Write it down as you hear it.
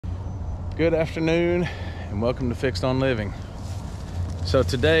Good afternoon and welcome to Fixed on Living. So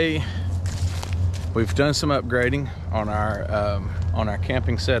today we've done some upgrading on our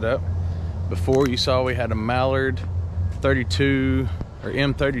camping setup. Before, you saw we had a Mallard 32 or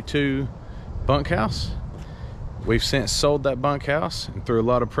M32 bunkhouse. We've since sold that bunkhouse, and through a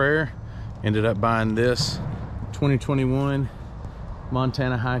lot of prayer ended up buying this 2021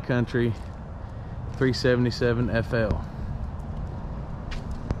 Montana High Country 377 FL.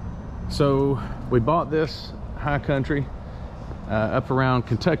 So we bought this High Country up around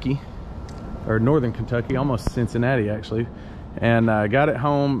Kentucky, or northern Kentucky, almost Cincinnati actually, and got it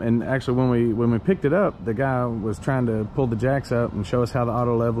home. And actually when we picked it up, the guy was trying to pull the jacks up and show us how the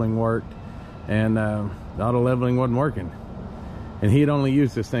auto leveling worked, and the auto leveling wasn't working, and he had only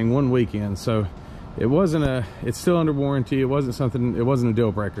used this thing one weekend, so it wasn't it's still under warranty. It wasn't a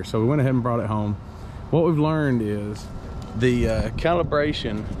deal breaker, so we went ahead and brought it home. What we've learned is the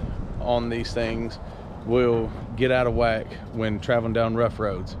calibration on these things will get out of whack when traveling down rough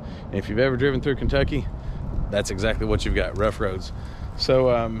roads. And if you've ever driven through Kentucky, that's exactly what you've got, rough roads.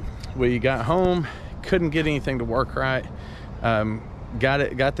 So we got home, couldn't get anything to work right. Worked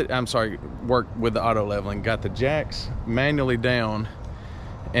with the auto leveling, got the jacks manually down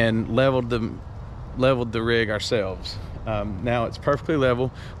and leveled the rig ourselves. Now it's perfectly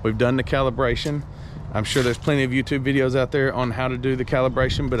level. We've done the calibration. I'm sure there's plenty of YouTube videos out there on how to do the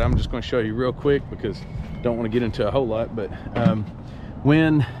calibration, but I'm just going to show you real quick because I don't want to get into a whole lot. But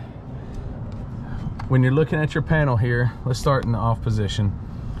when you're looking at your panel here, let's start in the off position.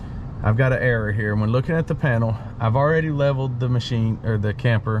 I've got an error here. When looking at the panel, I've already leveled the machine, or the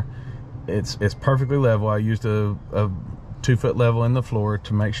camper. It's perfectly level. I used a 2-foot level in the floor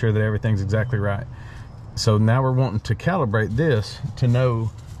to make sure that everything's exactly right. So now we're wanting to calibrate this to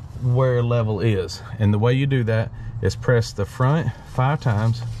know where level is, and the way you do that is press the front 5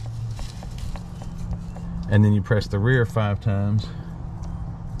 times, and then you press the rear 5 times,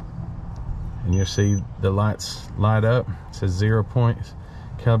 and you'll see the lights light up. It says 0 points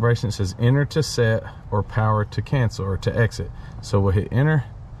calibration. It says enter to set or power to cancel or to exit. So we'll hit enter.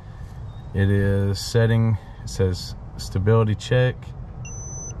 It is setting. It says stability check,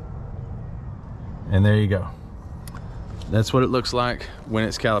 and there you go. That's what it looks like when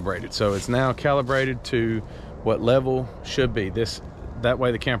it's calibrated. So it's now calibrated to what level should be. That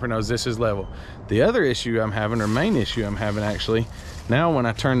way the camper knows this is level. The other issue I'm having, or main issue I'm having actually, now when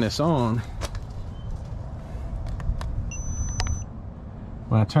I turn this on,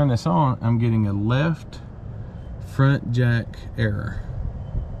 I'm getting a left front jack error.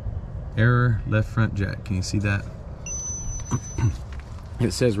 Error, left front jack. Can you see that?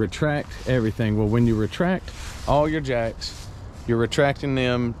 It says retract everything. Well, when you retract all your jacks, you're retracting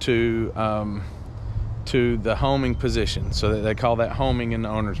them to the homing position. So that they call that homing in the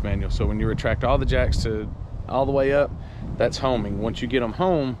owner's manual. So when you retract all the jacks to all the way up, that's homing. Once you get them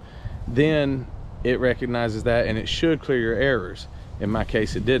home, then it recognizes that and it should clear your errors. In my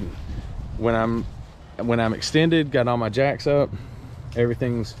case, it didn't. When I'm extended, got all my jacks up,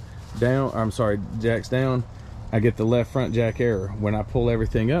 everything's down. I'm sorry, jacks down. I get the left front jack error. When I pull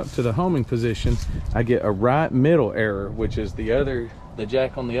everything up to the homing position, I get a right middle error, which is the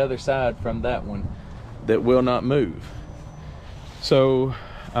jack on the other side from that one that will not move. So,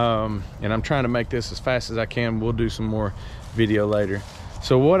 and I'm trying to make this as fast as I can. We'll do some more video later.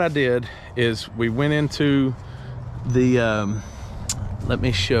 So what I did is we went into the, let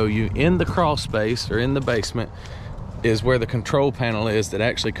me show you, in the crawl space or in the basement is where the control panel is that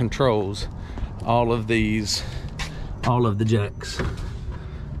actually controls all of the jacks.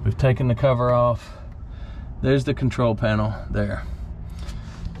 We've taken the cover off. There's the control panel there.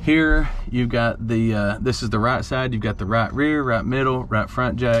 Here you've got the this is the right side. You've got the right rear, right middle, right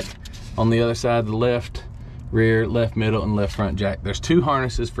front jack. On the other side, the left rear, left middle, and left front jack. There's 2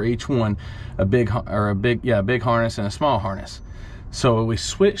 harnesses for each one, a big harness and a small harness. So we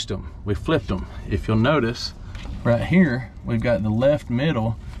switched them, we flipped them. If you'll notice right here, we've got the left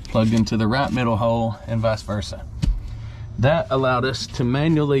middle plugged into the right middle hole and vice versa. That allowed us to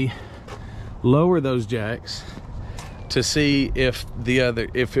manually lower those jacks to see if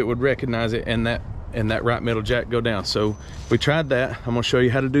it would recognize it and that right middle jack go down. So we tried that. I'm gonna show you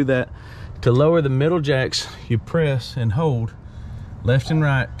how to do that. To lower the middle jacks, you press and hold left and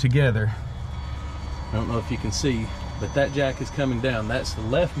right together. I don't know if you can see, but that jack is coming down. That's the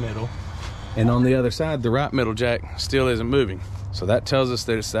left middle, and on the other side, the right middle jack still isn't moving. So that tells us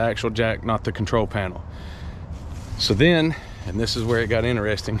that it's the actual jack, not the control panel. So then, and this is where it got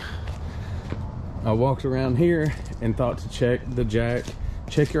interesting, I walked around here and thought to check the jack,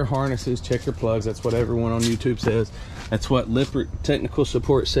 check your harnesses, check your plugs. That's what everyone on YouTube says. That's what Lippert technical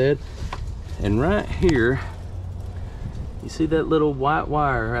support said. And right here, you see that little white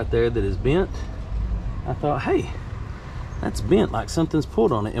wire right there that is bent? I thought, hey, that's bent, like something's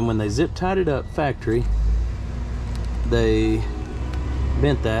pulled on it. And when they zip tied it up factory, they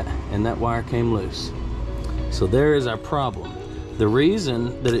bent that and that wire came loose. So there is our problem. The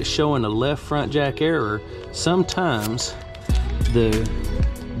reason that it's showing a left front jack error, sometimes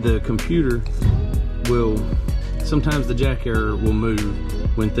the computer will, sometimes the jack error will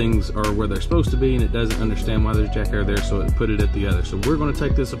move when things are where they're supposed to be and it doesn't understand why there's jack error there, so it put it at the other. So we're going to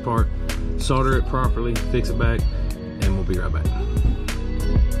take this apart, solder it properly, fix it back, and we'll be right back.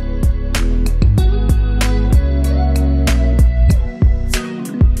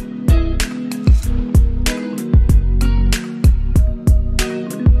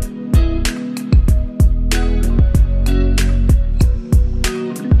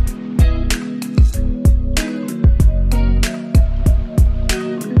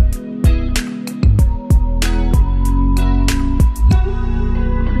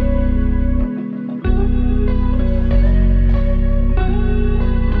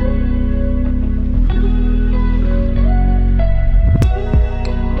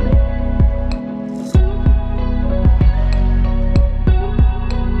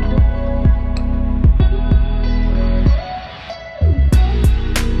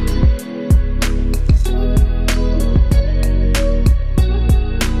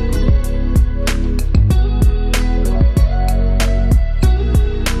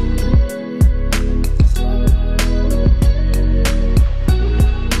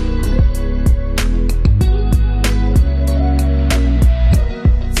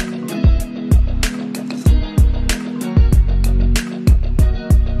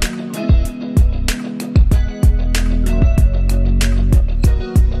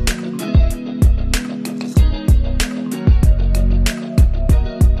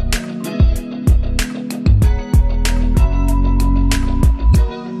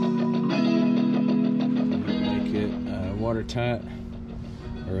 Watertight,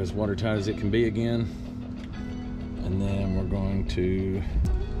 or as watertight as it can be again, and then we're going to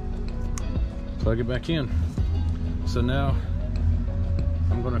plug it back in. So now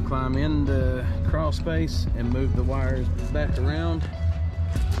I'm going to climb in the crawl space and move the wires back around,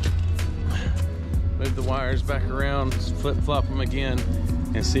 flip-flop them again,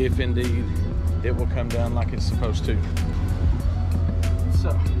 and see if indeed it will come down like it's supposed to.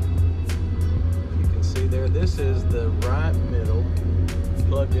 So see there, this is the right middle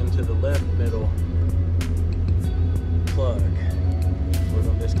plugged into the left middle plug. We're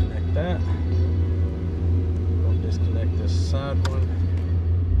going to disconnect that. We're going to disconnect this side one.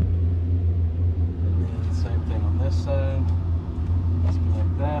 And then same thing on this side.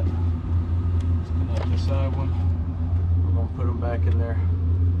 Disconnect that. Disconnect the side one. We're going to put them back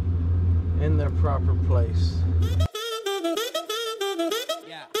in their proper place.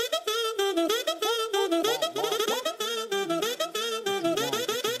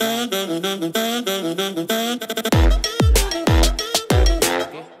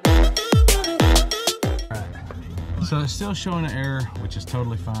 So it's still showing an error, which is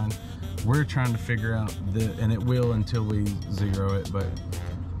totally fine. We're trying to figure out and it will until we zero it, but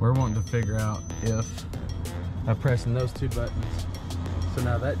we're wanting to figure out if by pressing those two buttons. So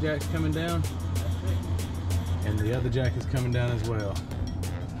now that jack's coming down and the other jack is coming down as well.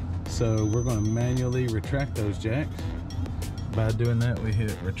 So we're going to manually retract those jacks. By doing that, we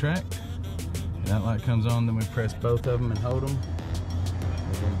hit retract. And that light comes on, then we press both of them and hold them.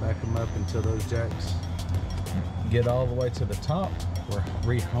 And then back them up until those jacks get all the way to the top. We're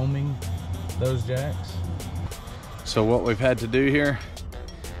rehoming those jacks. So what we've had to do here,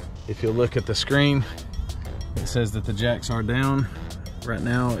 if you look at the screen, it says that the jacks are down. Right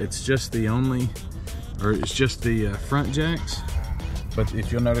now, it's just the front jacks. But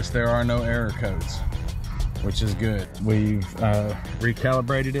if you'll notice, there are no error codes, which is good. We've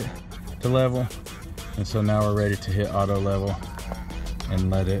recalibrated it to level, and so now we're ready to hit auto level and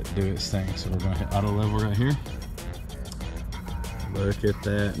let it do its thing. So we're gonna hit auto level right here. Look at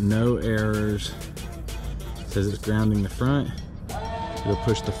that, no errors. It says it's grounding the front. It'll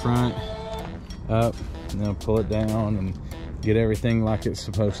push the front up, and then pull it down and get everything like it's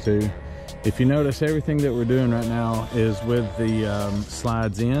supposed to. If you notice, everything that we're doing right now is with the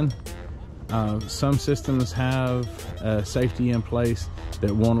slides in. Some systems have a safety in place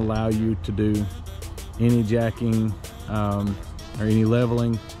that won't allow you to do any jacking or any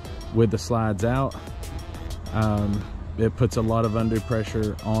leveling with the slides out. It puts a lot of undue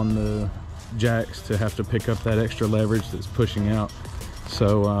pressure on the jacks to have to pick up that extra leverage that's pushing out.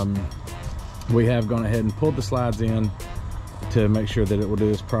 So we have gone ahead and pulled the slides in, to make sure that it will do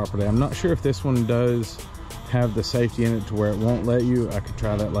this properly. I'm not sure if this one does have the safety in it to where it won't let you. I could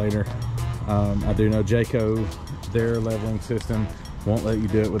try that later. I do know Jayco, their leveling system won't let you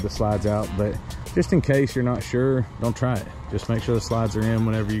do it with the slides out, but just in case you're not sure, don't try it. Just make sure the slides are in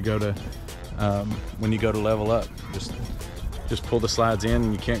whenever you go to when you go to level up. Just pull the slides in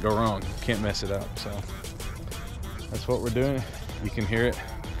and you can't go wrong. You can't mess it up. So that's what we're doing. You can hear it.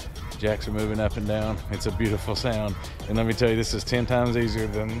 Jacks are moving up and down. It's a beautiful sound. And let me tell you, this is 10 times easier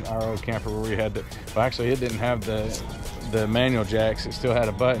than our old camper where we had to, well, actually it didn't have the manual jacks. It still had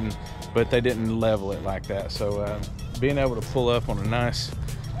a button, but they didn't level it like that. So being able to pull up on a nice,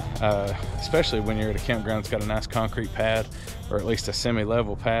 especially when you're at a campground that's got a nice concrete pad, or at least a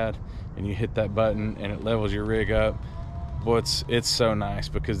semi-level pad, and you hit that button and it levels your rig up, boy, it's so nice,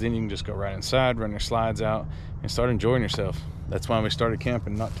 because then you can just go right inside, run your slides out, and start enjoying yourself. That's why we started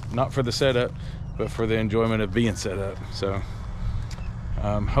camping, not for the setup, but for the enjoyment of being set up. So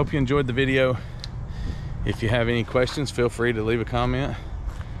hope you enjoyed the video. If you have any questions, feel free to leave a comment.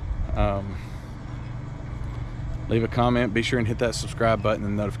 Leave a comment. Be sure and hit that subscribe button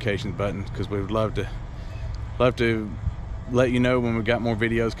and notifications button, because we would love to let you know when we've got more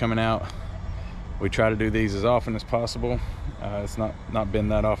videos coming out. We try to do these as often as possible. It's not been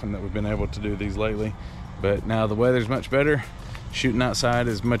that often that we've been able to do these lately, but now the weather's much better. Shooting outside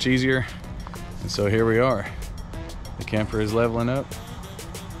is much easier, and so here we are. The camper is leveling up.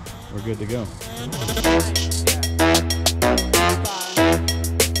 We're good to go.